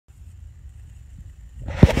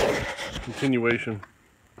continuation.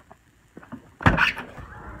 A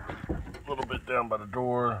little bit down by the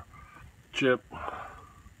door. Chip.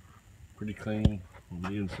 Pretty clean on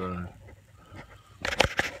the inside.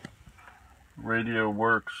 Radio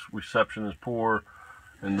works, reception is poor,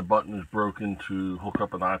 and the button is broken to hook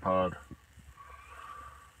up an iPod.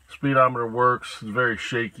 Speedometer works, it's very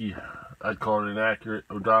shaky. I'd call it inaccurate.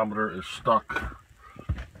 Odometer is stuck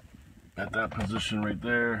at that position right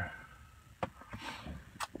there.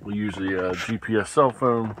 We use a GPS cell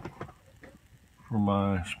phone for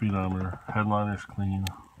my speedometer. Headliner's clean.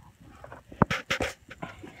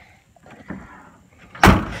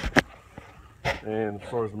 And as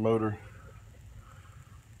far as the motor,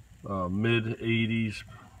 mid-80s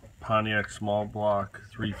Pontiac small block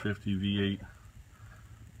 350 V8.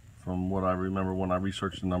 From what I remember when I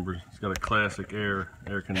researched the numbers, it's got a classic air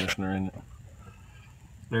conditioner in it.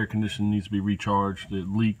 Air conditioning needs to be recharged. It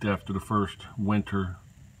leaked after the first winter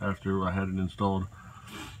after I had it installed.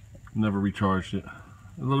 Never recharged it.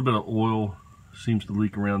 A little bit of oil seems to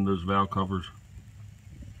leak around those valve covers.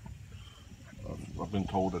 I've been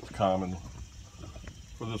told it's common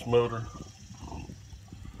for this motor.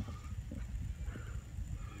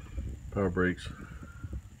 Power brakes,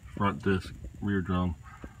 front disc, rear drum,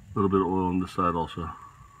 a little bit of oil on this side also.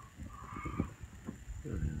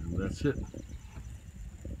 And that's it.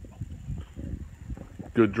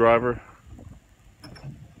 Good driver.